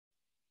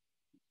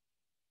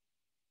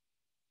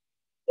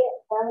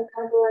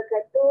Assalamualaikum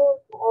wabarakatuh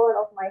to all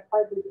of my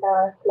five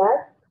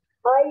class.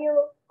 How are you?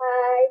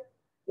 Hi.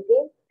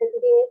 Okay, so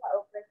today for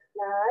our first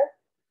class,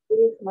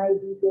 this is my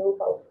video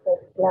for our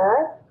first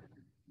class.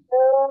 So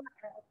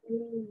I'm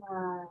opening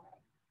my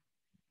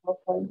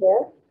phone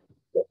here.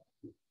 Okay.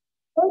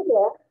 So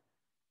here,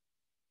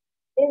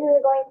 this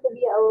is going to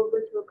be our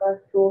virtual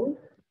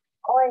classroom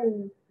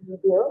on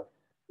video.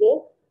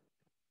 Okay.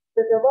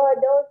 So for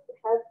those who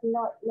have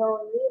not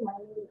known me,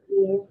 my name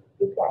is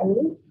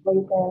Isani, or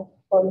you can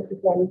call me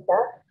Isyanisa.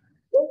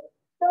 Okay.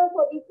 So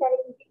for these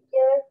challenging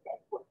years,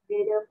 let's put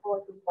together for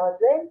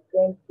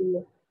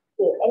 2020.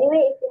 Okay.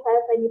 Anyway, if you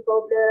have any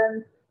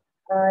problems,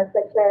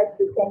 such as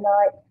you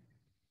cannot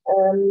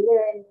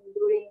learn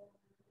during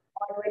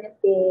on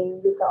Wednesday,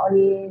 you can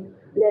only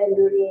learn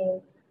during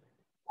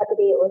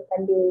Saturday or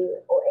Sunday,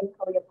 or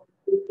anyhow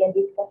you can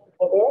discuss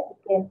together. You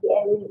can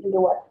PM me in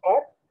the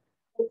WhatsApp.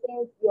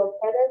 Since your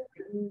parents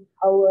in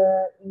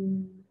our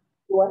in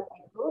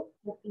WhatsApp group,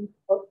 looking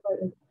also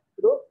in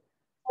group,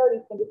 so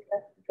we can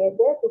discuss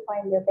together to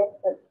find the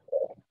best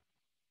solution.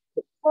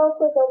 So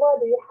first of all,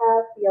 do you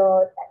have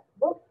your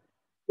textbook,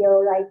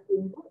 your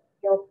writing book,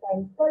 your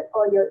pencil,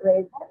 or your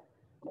eraser?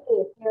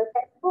 Okay, your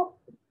textbook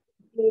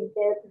with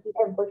the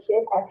PDF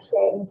version I've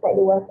shared inside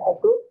the WhatsApp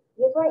group.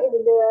 This one is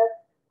the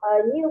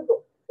new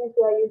book since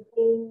we are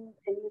using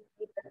the new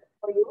speakers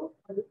for you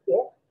for this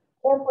year.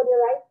 And for the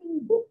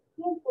writing book,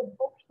 since the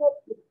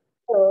bookshop is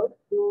closed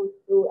due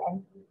to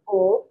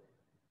MCO,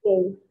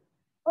 okay.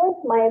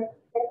 First, my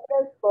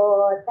preference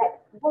for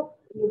textbook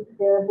is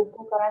the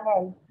buku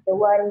karangan, the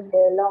one,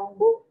 the long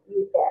book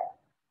is that.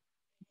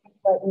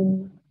 But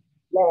in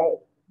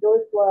like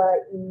those who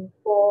are in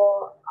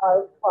 4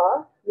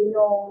 alpha, you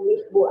know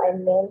which book I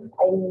mean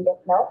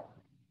just now.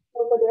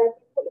 So for the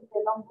writing book, it's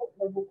a long book,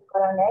 the buku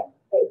karangan,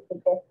 that is the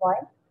best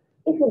one.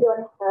 If you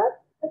don't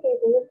have, okay,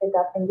 you can use the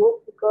Gapeng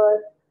book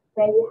because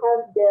when you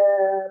have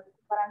the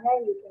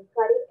karangan, you can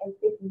cut it and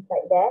paste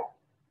inside there.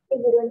 If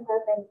you don't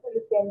have any, so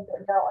you can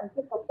jot down on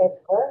piece of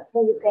paper,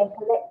 then you can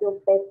collect your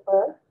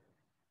paper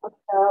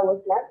after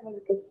hours left, and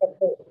you can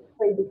separate it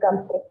so it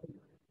becomes sticky.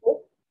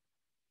 Okay?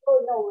 So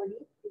no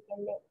worries, you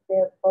can make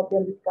the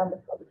problem become a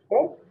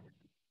solution.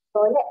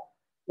 So next,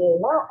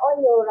 okay, now on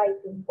your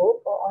writing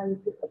book or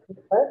on piece of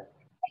paper,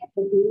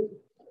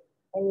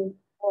 and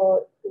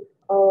for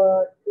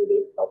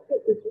today's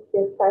topic, which is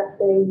the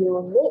starter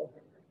unit,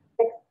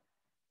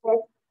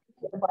 let's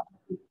see about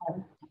this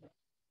one.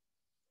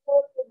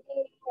 So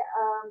today,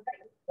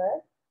 right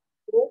first,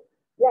 okay,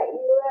 like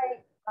you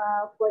write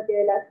for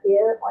the last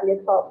year on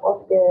the top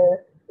of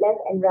the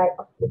left and right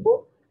of the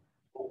book.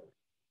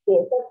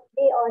 Okay, so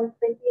today on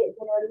 28th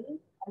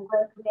January, I'm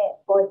going to make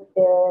for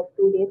the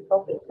today's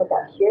topic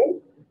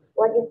production.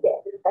 What is the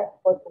exercise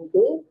for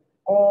today?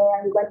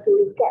 And I'm going to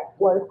recap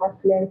what we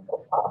have learned so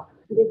far.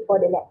 This is for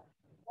the next.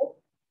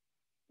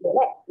 Okay,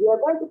 next, we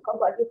are going to talk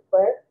about this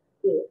first.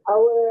 Okay,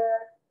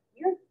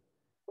 we want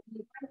to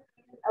use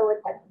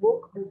our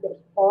textbook on page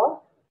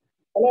 4.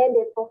 And then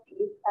the topic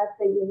is as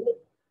a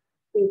unit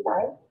 3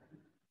 times.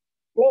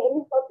 Then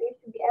in this topic, you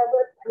should be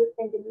able to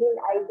understand the main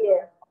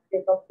idea of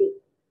the topic.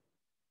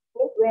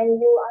 Okay, when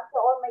you answer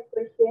all my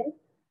questions,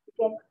 you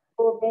can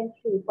go bench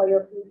 3 for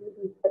your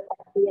PBB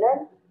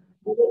pertakhiran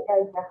unit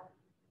darjah.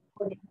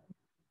 Okay,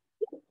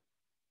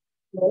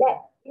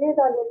 next, this is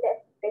on the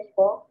text page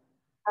 4.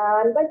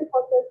 I'm going to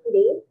focus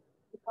today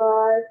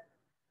because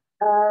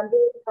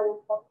this is our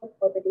focus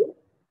for today.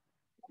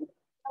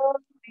 So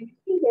when you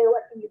see here,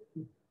 what can you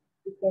see?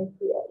 You can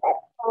see a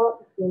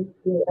laptop, you can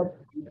see a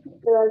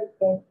computer, you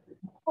can see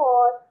a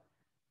horse,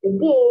 the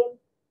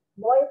game.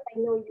 Boys, I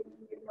know you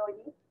know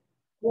this.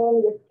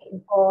 Then the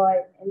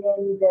skateboard, and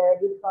then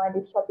this one,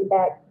 the shopping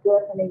bag.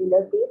 Girls, and then you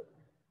love this.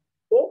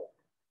 Okay.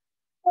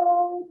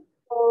 So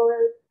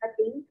for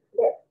starting,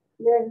 let's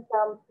learn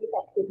some quick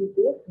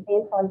activities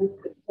based on this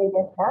picture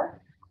just now.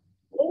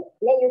 Okay.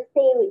 Then you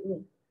stay with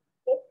me.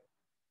 Okay.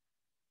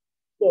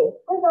 Okay.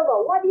 First of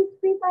all, what is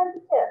free time,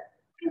 teacher?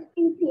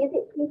 Is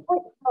it free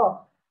time?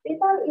 No. Free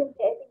time is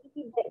the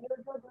activity that you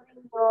do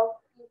during your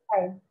free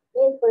time.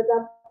 Means, for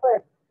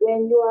example,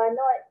 when you are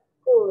not at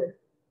school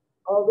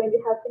or when you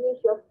have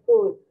finished your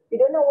school, you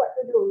don't know what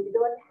to do. You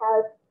don't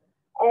have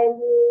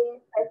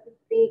any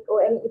specific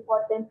or any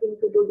important thing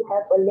to do. You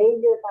have a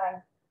leisure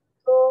time.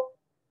 So,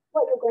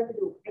 what you're going to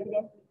do?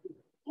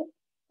 Identity.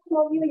 Some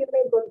of you may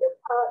go to the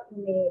park,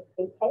 you may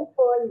take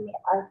handphone, you may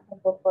ask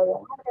for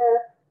your mother,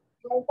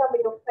 and some of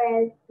your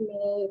friends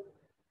may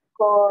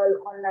call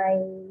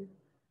online,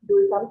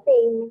 do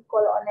something,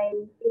 call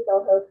online his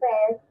or her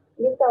friends.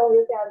 Maybe some of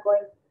your friends are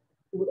going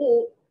to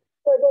eat.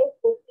 So there's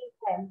the free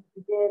time,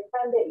 the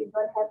time that you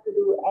don't have to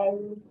do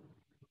any.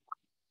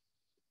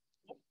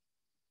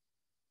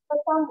 So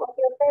some of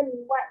your friends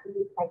might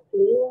be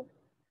cycling,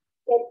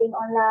 chatting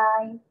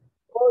online,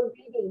 or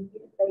reading.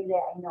 This is very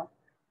rare, I know.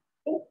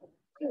 Okay?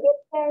 It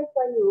depends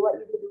on you what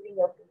you do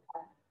during your free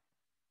time.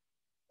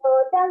 So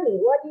tell me,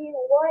 what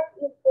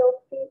is your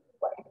free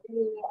what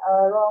actually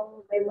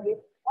wrong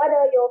memories? What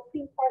are your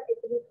free time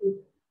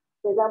activities?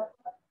 For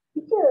example,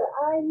 teacher,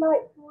 I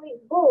like to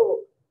read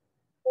books.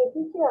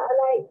 teacher, I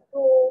like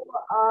to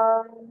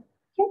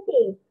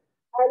chatting.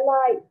 I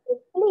like to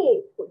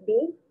sleep. Could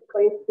be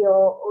because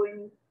your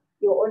own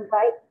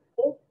right.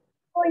 Okay.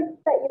 So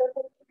instead your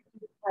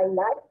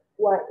highlight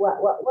what.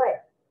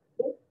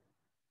 Okay.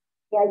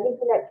 Yeah, give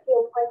you like 3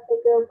 or 5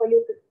 seconds for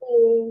you to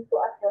think to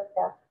ask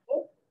yourself.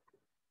 Okay.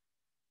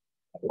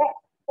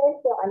 Next,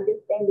 test your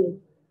understanding.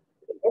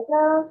 Okay, just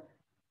now,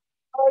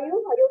 how are you?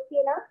 Are you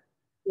okay now?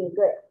 Okay,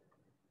 good.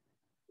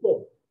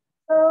 Okay.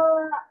 So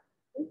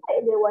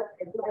inside the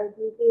WhatsApp, you are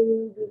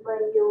given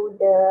you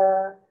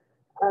the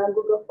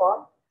Google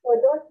Form. So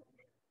those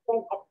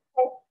can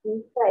access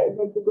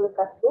inside the Google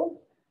Classroom.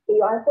 So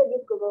you answer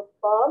this Google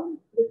Form,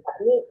 you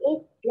submit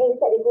it, then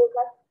inside the Google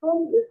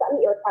Classroom, you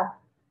submit your task.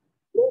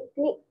 You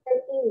click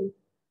 30.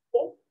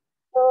 Okay.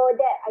 So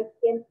that I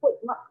can put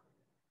mark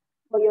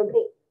for your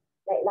grade,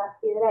 like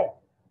last year, right?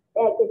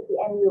 Then I can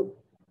PM you.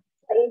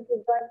 So if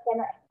you don't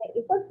cannot access,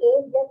 it's okay.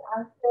 Just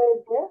answer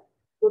the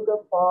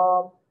Google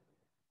Form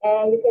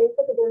and you can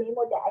refer to the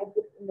memo that I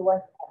give in the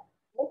WhatsApp.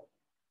 Okay?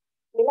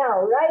 Okay,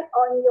 now, write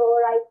on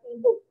your writing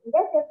book.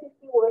 Just have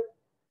 50 words.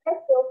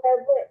 That's your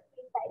favorite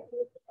things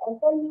activity and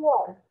tell me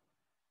one.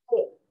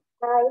 Okay,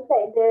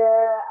 inside the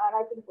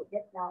writing book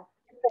just now.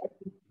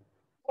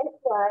 That's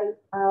why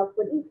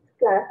for this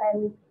class,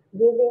 I'm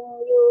giving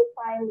you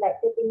time like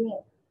 30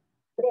 minutes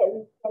so that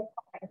we can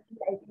talk and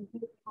I can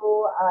give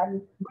you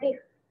brief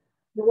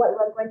what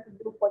we're going to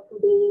do for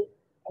today.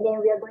 And then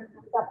we are going to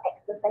do some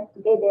exercise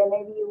together.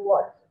 Maybe you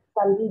watch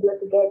some video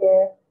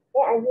together.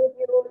 Then I give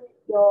you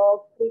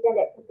your freedom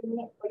that 30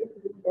 minutes for you to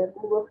do the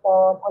Google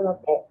form, all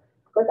of that.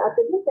 Because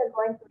after this, you're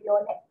going to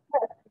your next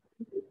class,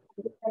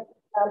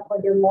 for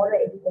the moral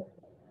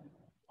education.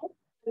 Okay?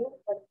 So this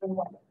person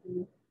wants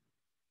to.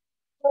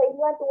 So if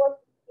you want to watch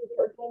this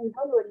video again,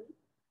 don't worry.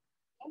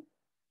 Okay?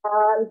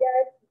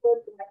 Just go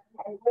to my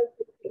channel and going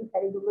to put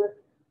inside the Google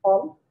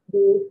form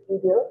this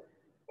video.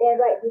 Then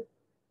write this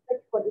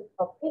search for this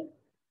topic.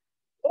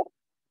 Okay.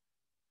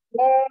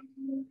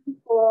 Then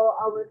for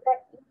our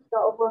side, each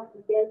of us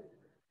there's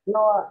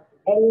no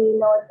any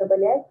no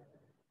turbulence.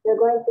 We're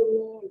going to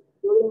meet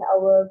during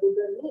our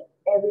Google Meet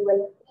every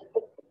Wednesday.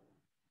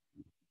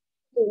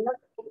 Not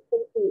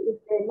 8:30,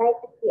 it's the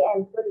 9:30 p.m.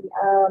 Sorry,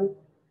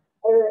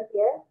 error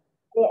here.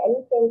 Then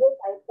any changes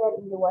I share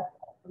in the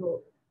WhatsApp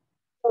group.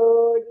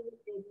 So this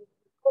is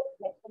the code.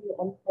 Make sure you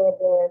enter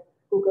the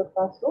Google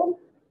Classroom.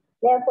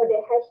 Then for the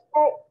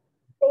hashtag,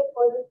 stay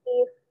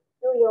positive,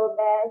 do your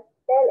best,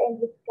 tell and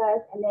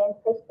discuss, and then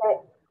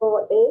hashtag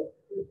score A.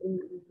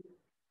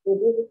 So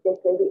this is the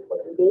credit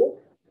for today.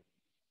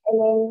 And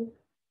then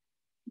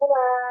bye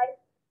bye.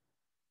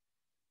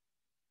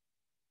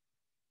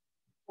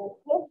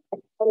 Okay.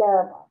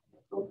 Salam.